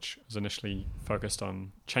Fall, which was initially focused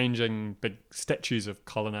on changing big statues of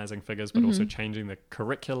colonising figures, but also changing the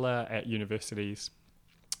curricula at universities,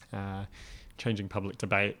 changing public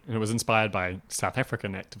debate. And it was inspired by South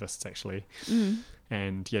African activists, actually.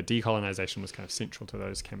 And yeah, decolonisation was kind of central to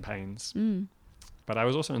those campaigns. But I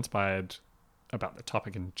was also inspired about the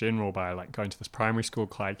topic in general by like going to this primary school,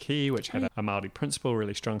 Clyde Key, which had a Māori principal,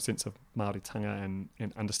 really strong sense of Māoritanga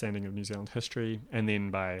and understanding of New Zealand history, and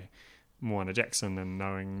then by Moana Jackson and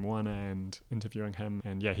knowing Moana and interviewing him.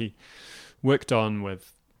 And yeah, he worked on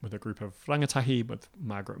with a group of rangatahi, with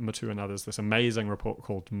Margaret Mutu and others, this amazing report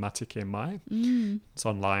called Matike Mai. It's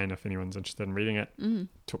online if anyone's interested in reading it.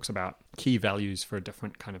 Talks about key values for a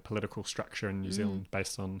different kind of political structure in New Zealand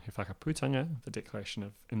based on He Whakaputanga, the Declaration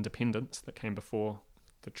of Independence that came before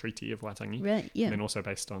the Treaty of Waitangi. Right, yeah. And then also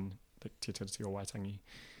based on the Te Tiriti o Waitangi.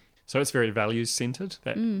 So it's very values-centred,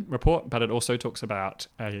 that report, but it also talks about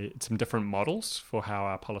some different models for how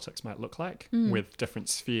our politics might look like with different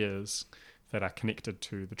spheres that are connected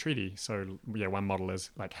to the treaty. So yeah, one model is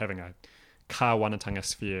like having a ka wanatanga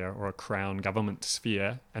sphere or a crown government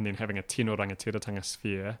sphere, and then having a tino rangatiratanga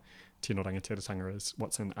sphere. Tino rangatiratanga is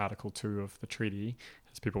what's in Article 2 of the treaty.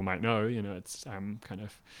 As people might know, it's kind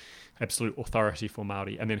of absolute authority for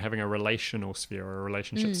Māori, and then having a relational sphere or a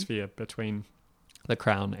relationship sphere between the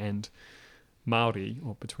crown and Māori,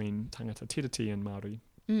 or between tangata tiriti and Māori.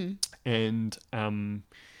 And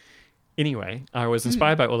anyway, I was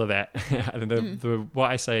inspired by all of that. And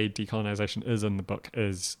what I say decolonisation is in the book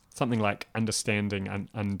is something like understanding and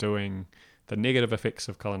undoing the negative effects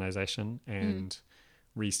of colonisation and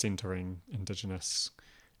recentering Indigenous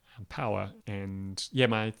power. And yeah,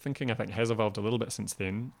 my thinking, I think, has evolved a little bit since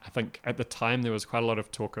then. I think at the time there was quite a lot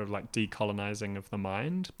of talk of like decolonising of the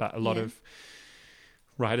mind, but a lot of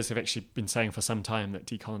writers have actually been saying for some time that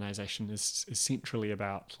decolonisation is centrally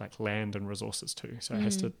about like land and resources too. So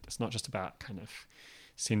it's not just about kind of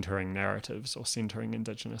centering narratives or centering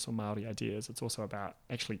Indigenous or Māori ideas. It's also about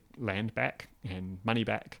actually land back and money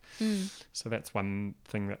back. So that's one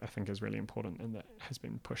thing that I think is really important and that has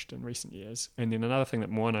been pushed in recent years. And then another thing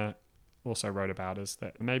that Moana also wrote about is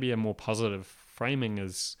that maybe a more positive framing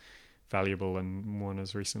is valuable, and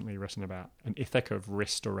Moana's recently written about an ethic of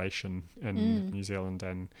restoration in New Zealand,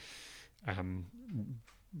 and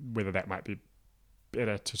whether that might be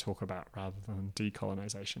better to talk about rather than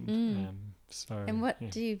decolonisation. And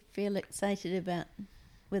what do you feel excited about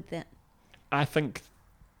with that? I think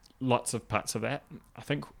lots of parts of that. I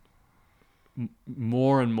think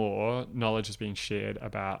more and more knowledge is being shared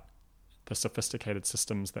about the sophisticated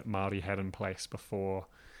systems that Māori had in place before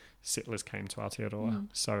settlers came to Aotearoa.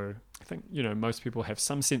 So I think, most people have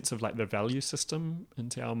some sense of like the value system in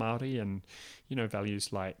Te Ao Māori, and,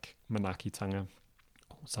 values like manakitanga,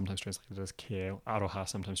 sometimes translated as care, aroha,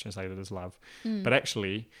 sometimes translated as love. But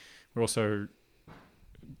actually,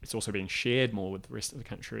 it's also being shared more with the rest of the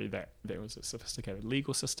country that there was a sophisticated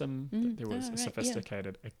legal system, that there was a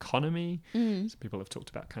sophisticated economy. So people have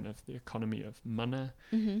talked about kind of the economy of mana,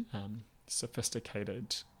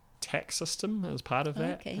 sophisticated tax system as part of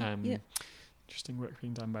that. interesting work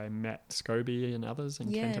being done by Matt Scobie and others in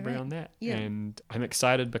Yeah, Canterbury right. on that. Yeah. And I'm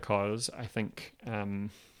excited because I think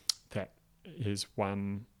that is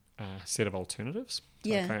one set of alternatives to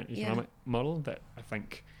Yeah, the current yeah. economic model that I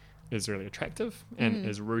think is really attractive and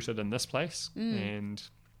is rooted in this place, and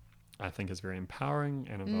I think is very empowering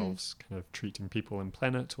and involves kind of treating people and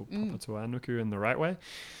planet or papatoa anuku in the right way.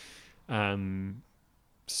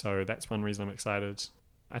 So that's one reason I'm excited.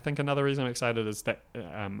 I think another reason I'm excited is that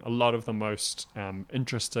a lot of the most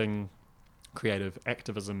interesting creative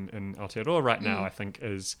activism in Aotearoa right now, I think,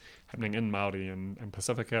 is happening in Māori and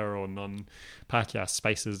Pacifica or non-Pākehā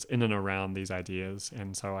spaces in and around these ideas.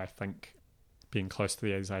 And so I think being close to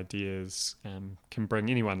these ideas can bring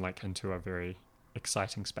anyone like into a very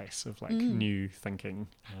exciting space of like new thinking.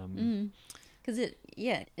 Because it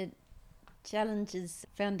challenges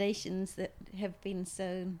foundations that have been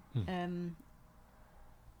so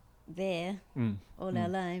there all our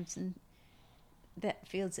lives, and that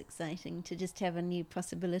feels exciting to just have a new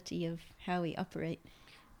possibility of how we operate.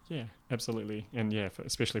 Yeah, absolutely. And yeah,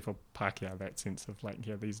 especially for Pākehā, that sense of like,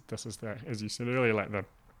 this is the, as you said earlier, like the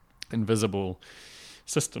invisible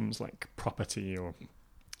systems like property or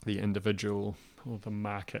the individual or the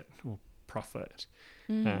market or profit.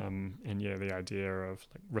 And yeah, the idea of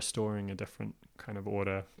like restoring a different kind of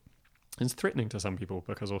order is threatening to some people,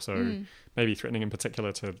 because also maybe threatening in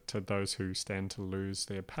particular to those who stand to lose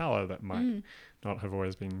their power that might not have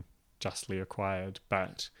always been justly acquired.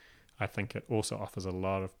 But I think it also offers a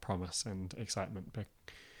lot of promise and excitement.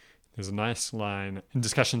 There's a nice line in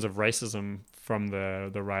Discussions of Racism from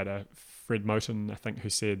the writer Fred Moten, I think, who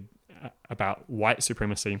said about white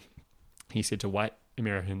supremacy, he said to white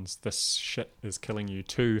Americans, "This shit is killing you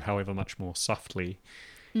too, however much more softly."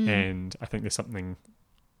 And I think there's something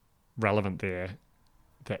relevant there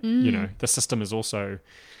that, you know, the system is also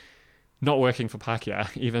not working for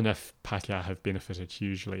Pākehā, even if Pākehā have benefited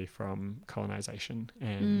hugely from colonisation.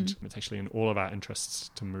 And it's actually in all of our interests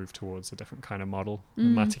to move towards a different kind of model.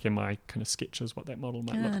 Matike Mai kind of sketches what that model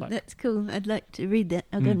might look like. That's cool. I'd like to read that.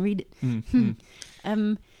 I'll go and read it.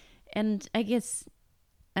 And I guess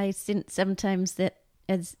I sense sometimes that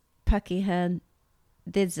as Pākehā,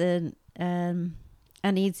 there's an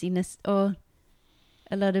uneasiness or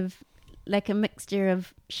a lot of, like a mixture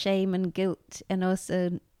of shame and guilt and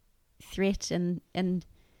also threat and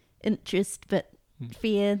interest, but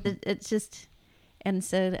fear. It's just, and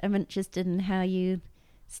so I'm interested in how you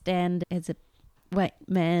stand as a white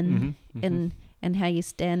man and how you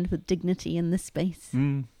stand with dignity in this space.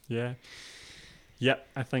 Yeah,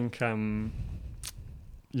 I think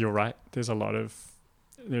you're right. There's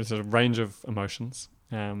a range of emotions.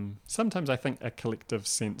 Sometimes I think a collective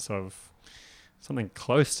sense of something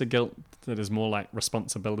close to guilt that is more like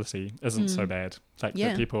responsibility isn't so bad. Like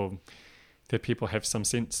that people have some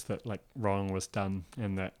sense that like wrong was done,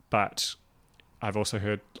 and that. But I've also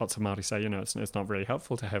heard lots of Māori say, you know, it's not very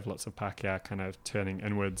helpful to have lots of Pākehā kind of turning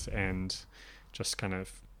inwards and just kind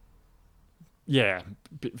of,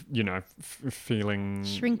 feeling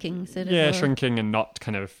Shrinking, sort of. Shrinking and not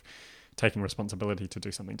kind of taking responsibility to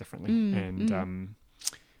do something differently.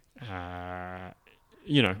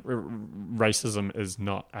 Racism is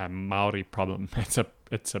not a Māori problem.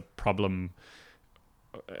 It's a problem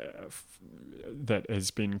that has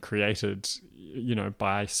been created,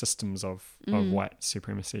 by systems of white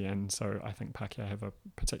supremacy, and so I think Pākehā have a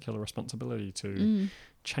particular responsibility to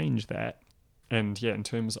change that. And in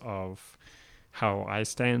terms of how I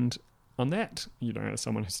stand on that, as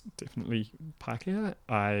someone who's definitely Pākehā,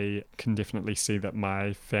 I can definitely see that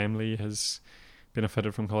my family has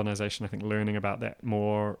benefited from colonisation. I think learning about that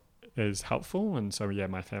more is helpful, and so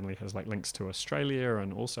my family has like links to Australia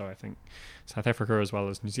and also I think South Africa as well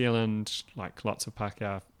as New Zealand, like lots of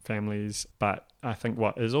Pākehā families. But I think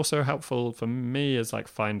what is also helpful for me is like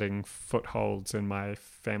finding footholds in my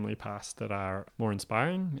family past that are more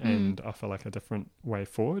inspiring and offer like a different way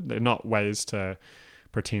forward. They're not ways to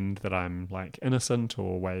pretend that I'm like innocent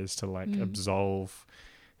or ways to like absolve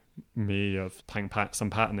me of playing some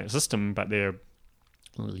part in that system, but they're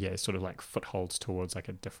sort of like footholds towards like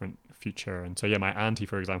a different future. And so my auntie,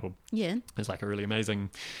 for example, is like a really amazing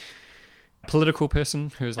political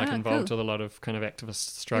person who's like involved with a lot of kind of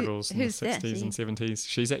activist struggles in the 60s and 70s.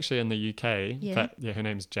 She's actually in the UK, but her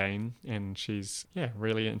name's Jane, and she's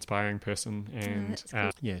really inspiring person. And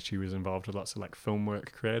cool. She was involved with lots of like film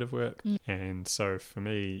work, creative work. And so for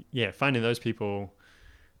me, finding those people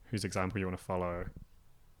whose example you want to follow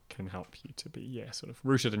can help you to be sort of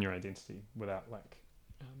rooted in your identity without like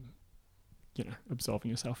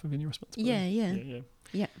absolving yourself of any responsibility.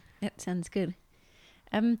 Yeah, that sounds good.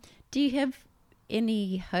 Do you have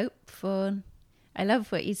any hope for, I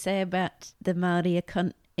love what you say about the Māori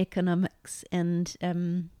economics, and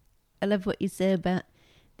I love what you say about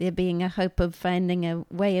there being a hope of finding a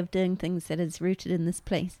way of doing things that is rooted in this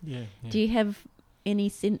place. Yeah. Do you have any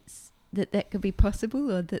sense that that could be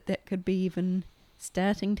possible, or that that could be even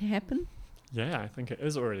starting to happen? Yeah, I think it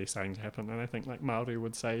is already starting to happen. And I think, like Māori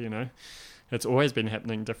would say, it's always been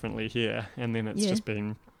happening differently here. And then it's just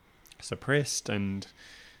been suppressed and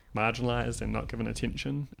marginalised and not given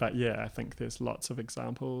attention. But yeah, I think there's lots of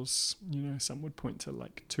examples. Some would point to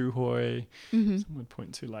like Tūhoi, some would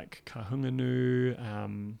point to like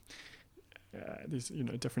Kahunganu. There's,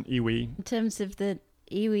 different iwi. In terms of the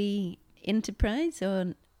iwi enterprise,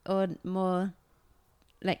 or more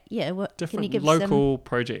like, what different can you give local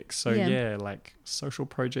projects. So like social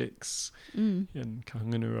projects Mm. in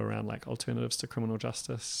Kahunganu around like alternatives to criminal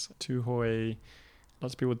justice. Tūhoi,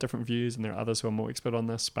 lots of people with different views, and there are others who are more expert on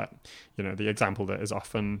this. But the example that is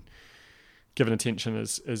often given attention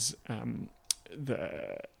is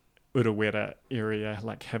the Urewera area,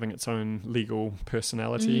 like having its own legal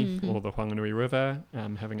personality, or the Whanganui River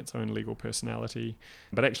having its own legal personality.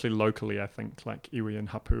 But actually locally, I think like iwi and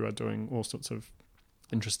hapu are doing all sorts of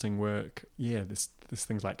interesting work. Yeah, there's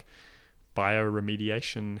things like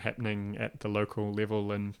bioremediation happening at the local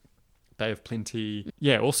level and Bay of Plenty.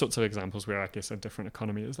 Yeah, all sorts of examples where I guess a different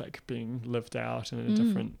economy is like being lived out, and a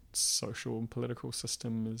different social and political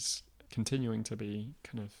system is continuing to be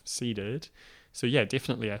kind of seeded. So yeah,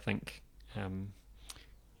 definitely I think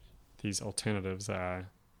these alternatives are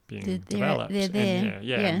being developed. They're there.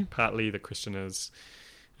 And and partly the question is,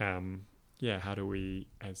 how do we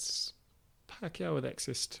as Pākehā with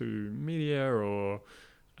access to media or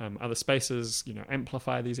other spaces,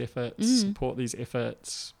 amplify these efforts, support these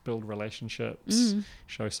efforts, build relationships,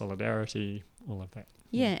 show solidarity, all of that.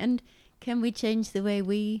 Yeah, and can we change the way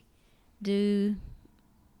we do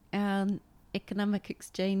our economic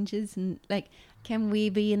exchanges, and like, can we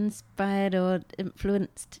be inspired or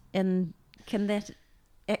influenced, and can that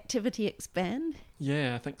activity expand?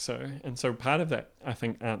 Yeah, I think so. And so part of that, I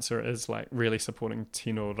think, answer is like really supporting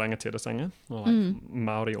tino rangatira or like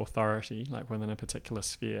Māori authority, like within a particular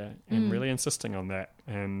sphere, and really insisting on that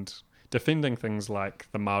and defending things like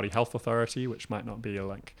the Māori Health Authority, which might not be a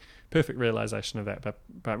like perfect realisation of that,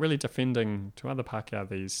 but really defending to other Pākehā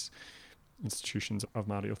these institutions of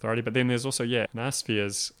Māori authority. But then there's also, in our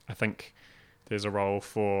spheres, I think there's a role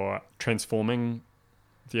for transforming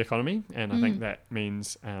the economy, and I think that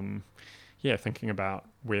means thinking about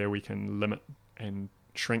where we can limit and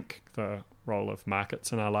shrink the role of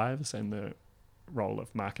markets in our lives and the role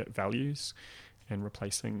of market values, and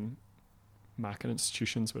replacing market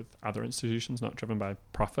institutions with other institutions not driven by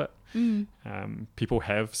profit. People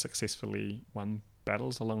have successfully won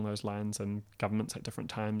battles along those lines, and governments at different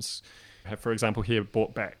times have, for example, here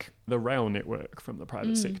bought back the rail network from the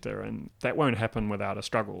private sector, and that won't happen without a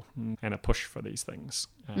struggle and a push for these things.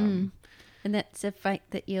 And that's a fight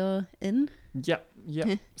that you're in? Yep.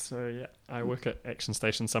 So I work at Action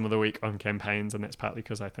Station some of the week on campaigns, and that's partly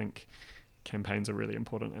because I think campaigns are really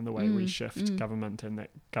important in the way we shift government, and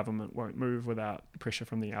that government won't move without pressure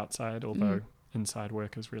from the outside, although inside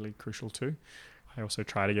work is really crucial too. I also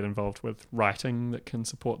try to get involved with writing that can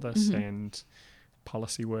support this, and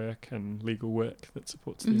policy work and legal work that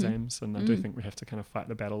supports these aims. And I do think we have to kind of fight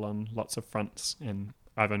the battle on lots of fronts, and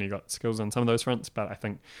I've only got skills on some of those fronts, but I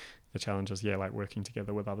think the challenge is, like working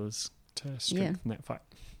together with others to strengthen that fight.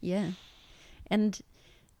 Yeah. And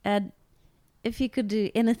if you could do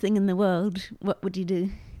anything in the world, what would you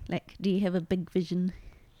do? Like, do you have a big vision?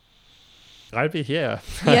 I'd be here.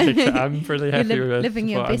 I'm pretty happy with living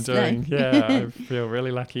your what best I'm doing. life. Yeah, I feel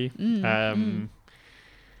really lucky.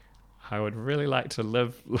 I would really like to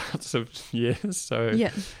live lots of years, so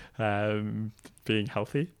being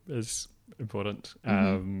healthy is important.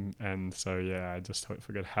 And so I just hope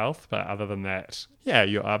for good health. But other than that,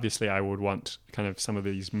 I would want kind of some of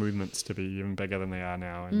these movements to be even bigger than they are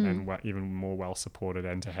now, and even more well supported,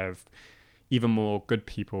 and to have even more good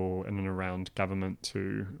people in and around government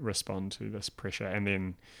to respond to this pressure, and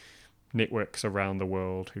then networks around the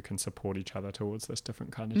world who can support each other towards this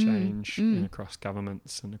different kind of change and across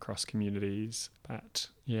governments and across communities. But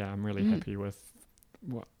I'm really happy with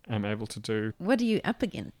what I'm able to do. What are you up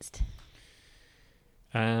against?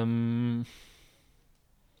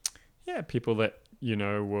 People that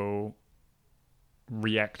will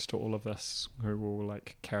react to all of this, who will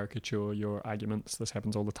like caricature your arguments. This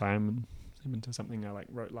happens all the time, and even to something I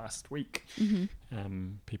wrote last week.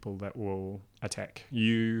 People that will attack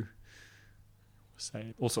you,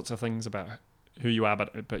 say all sorts of things about who you are,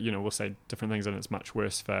 but will say different things, and it's much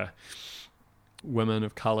worse for women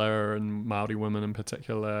of colour and Māori women in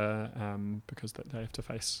particular, because they have to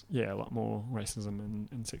face, a lot more racism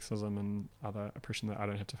and sexism and other oppression that I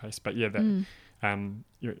don't have to face. But you're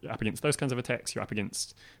up against those kinds of attacks. You're up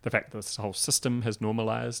against the fact that this whole system has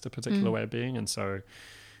normalised a particular way of being, and so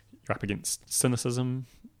you're up against cynicism.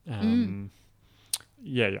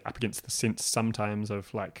 You're up against the sense sometimes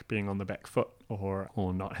of like being on the back foot or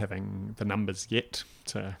not having the numbers yet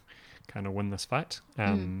to kind of win this fight.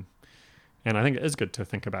 And I think it is good to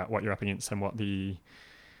think about what you're up against and what the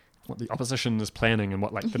opposition is planning and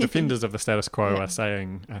what like the defenders of the status quo are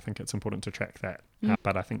saying. I think it's important to track that.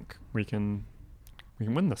 But I think we can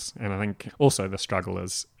win this. And I think also the struggle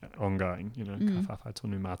is ongoing. You know, ka whawhai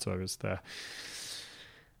tonu mātou is the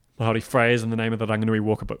Māori phrase in the name of the Ranganui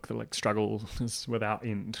Walker book, that like struggle is without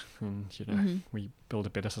end. And, you know, we build a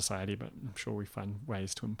better society, but I'm sure we find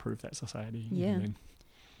ways to improve that society. Yeah.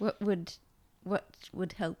 What would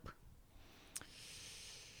help?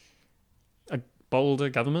 A bolder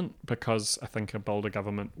government, because I think a bolder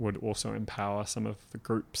government would also empower some of the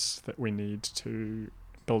groups that we need to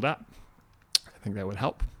build up. I think that would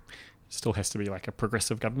help. Still has to be like a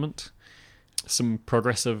progressive government. Some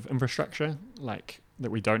progressive infrastructure, like that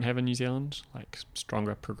we don't have in New Zealand, like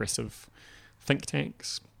stronger progressive think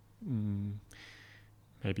tanks,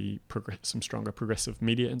 maybe some stronger progressive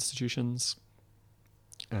media institutions,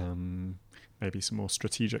 maybe some more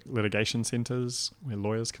strategic litigation centres where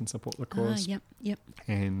lawyers can support the cause. Yep.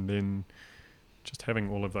 And then just having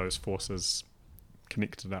all of those forces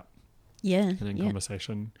connected up and in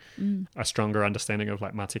conversation. A stronger understanding of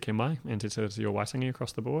like Mātike mai and Te Tiriti o Waitangi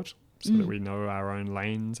across the board, so that we know our own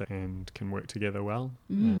lanes and can work together well.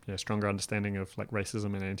 Stronger understanding of like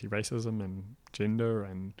racism and anti-racism and gender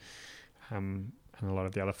and a lot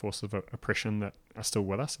of the other forces of oppression that are still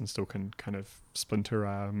with us and still can kind of splinter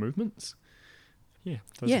our movements.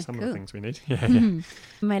 Those are some of the things we need.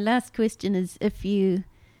 My last question is, if you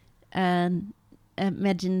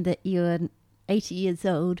imagine that you're 80 years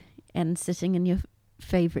old and sitting in your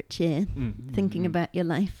favourite chair thinking about your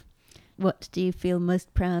life, what do you feel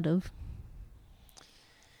most proud of?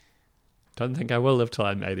 Don't think I will live till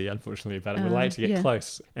I'm 80, unfortunately, but I would like to get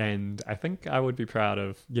close. And I think I would be proud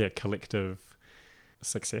of, collective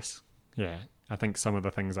success. I think some of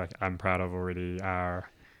the things I'm proud of already are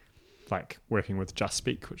like working with Just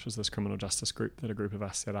Speak, which was this criminal justice group that a group of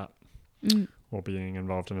us set up, or being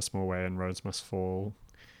involved in a small way in Roads Must Fall,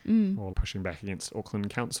 or pushing back against Auckland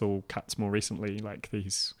Council cuts more recently, like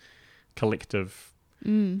these collective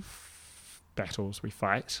battles we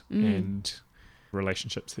fight and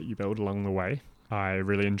relationships that you build along the way. I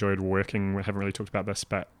really enjoyed working, we haven't really talked about this,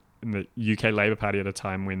 but in the UK Labour Party at a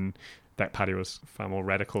time when that party was far more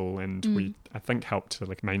radical, and we, I think, helped to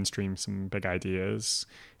like mainstream some big ideas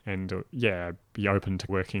and be open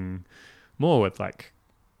to working more with like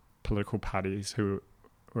political parties who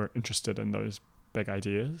were interested in those big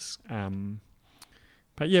ideas.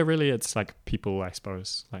 But really it's like people, I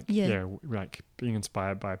suppose, like like being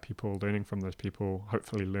inspired by people, learning from those people,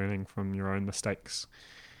 hopefully learning from your own mistakes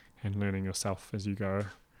and learning yourself as you go,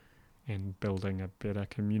 and building a better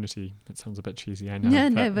community. That sounds a bit cheesy, I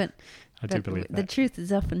know. But I do believe that. The truth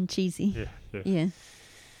is often cheesy. Yeah.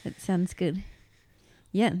 It sounds good.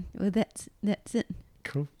 Yeah, well that's it.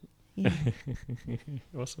 Cool. Yeah.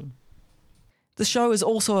 Awesome. The show is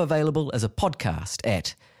also available as a podcast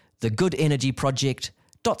at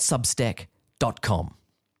thegoodenergyproject.substack.com.